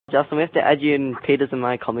Justin, we have to add you in Peters and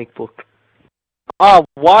my comic book. Oh,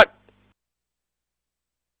 what?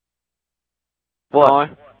 What?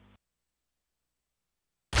 No.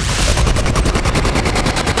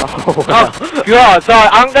 Oh, wow. Oh god, so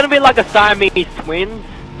I'm gonna be like a Siamese twins?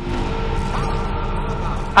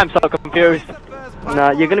 I'm so confused.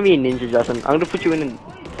 Nah, you're gonna be a ninja, Justin. I'm gonna put you in.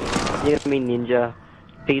 You're gonna be ninja.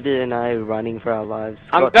 Peter and I running for our lives.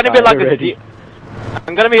 I'm gonna be like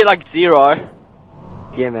I'm gonna be like Zero.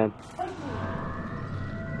 Yeah, man.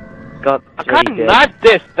 Got. I can't knife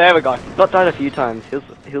this. There we go. Got died a few times.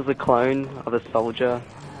 He was a clone of a soldier.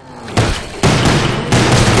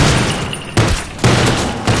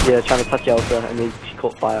 Yeah, trying to touch Elsa, and then she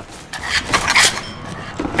caught fire.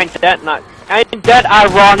 Ain't that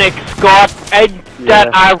ironic, Scott? Ain't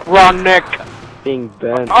that ironic? Being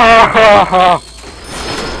burnt. Oh,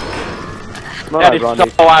 Not that ironic.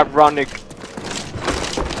 is so ironic.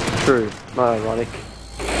 True. Not ironic.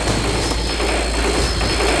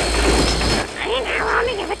 Ain't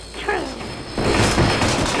ironic if it's true.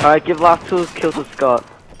 Alright, give last 2 kills to Scott.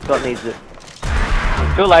 Scott needs it.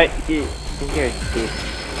 Too late. Here it's dead.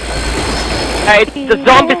 Hey, it's the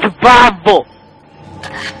zombie survival.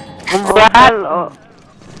 Right? Hello.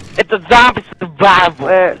 It's a zombie survival.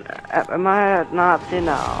 Where am I a Nazi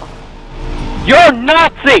now? You're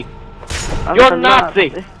Nazi. I'm You're a Nazi.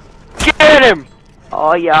 Get him.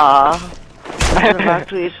 Oh yeah. Would you like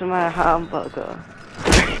to eat my hamburger?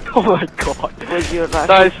 Oh my god. Would you like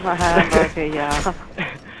So to eat my hamburger? Yeah.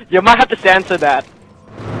 You might have to censor that.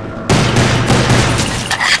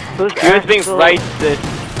 Who's You're being asshole? racist.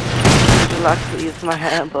 Would you like to eat my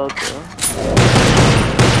hamburger?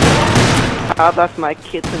 How about my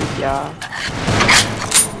kittens? Yeah.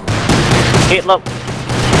 Hitler.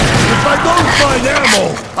 If I don't find ammo,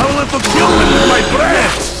 I will have to kill them with my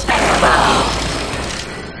breath!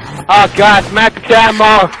 Oh god, max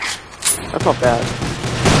ammo. That's not bad.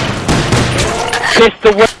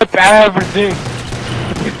 Pistol whip everything.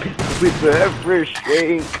 With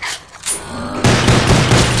everything.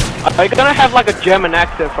 Are you gonna have like a German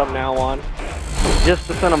accent from now on? Just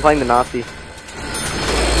when I'm playing the Nazi.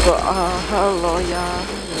 So, hello, yeah.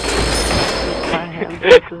 My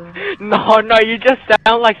hamburger. No, you just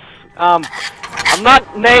sound like I'm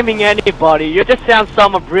not naming anybody. You just sound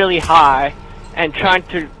someone really high and trying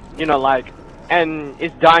to, you know, like, and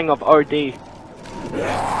is dying of OD.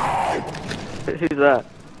 Who's that?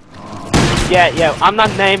 Yeah, I'm not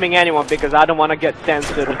naming anyone because I don't want to get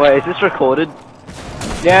censored. Wait, is this recorded?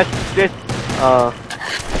 Yes, this.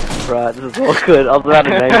 Right, this is awkward. I was about to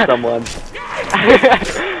name someone.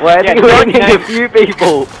 Wait, I Yeah, think we don't only need a name- few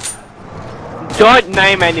people. Don't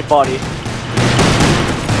name anybody.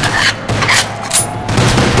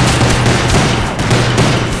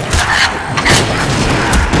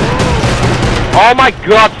 Oh my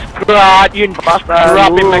god, Scott, you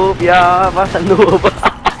dropping me. Noob, yeah, was a noob.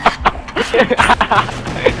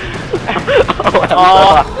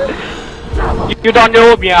 Oh, you don't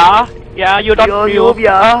noob, yeah? Yeah, you don't You're noob. noob,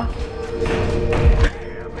 yeah.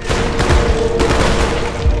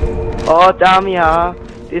 Oh, damn, yeah.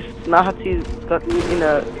 This Nazi's got me in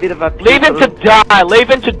a bit of a pickle. Leave him to die, leave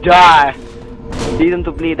him to die. Leave him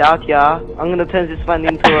to bleed out, yeah. I'm gonna turn this one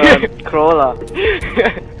into a crawler.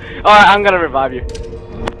 Alright, I'm gonna revive you.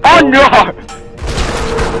 Oh no!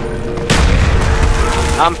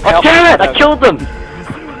 I'm Damn it! I killed them!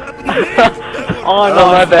 Oh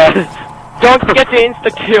no, my bad. Don't get the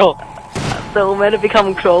insta kill. They were meant to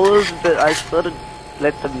become crawlers, but I sort of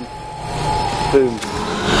let them... Boom.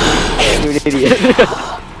 You're an idiot.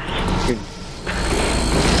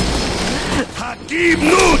 Hakim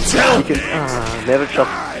Nutel! You can never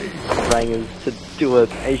trust Rangers to do an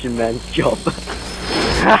Asian man's job.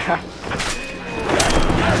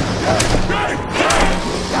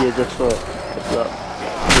 Yeah, just for what's up.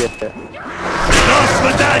 Yeah.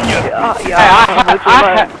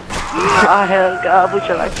 Would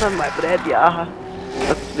you like some of my bread? Yeah.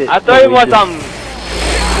 That's a bit I thought it was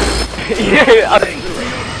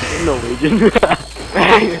Norwegian.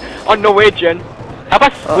 on Norwegian. How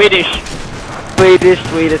about Swedish?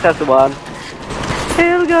 Swedish, that's the one.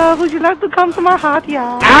 Helga, would you like to come to my heart?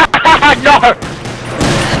 Yeah. No!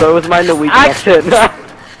 So it was my Norwegian accent.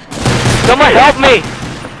 Someone help me!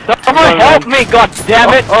 Someone help me, god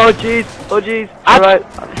damn it! Oh jeez, alright.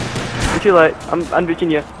 It's too late, I'm reaching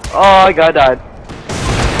you. Oh, a guy died.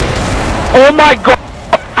 Oh my god!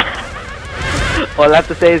 All I have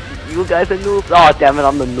to say is, you guys are noobs. Oh damn it,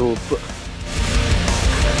 I'm the noob.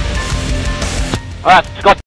 Alright, Scott.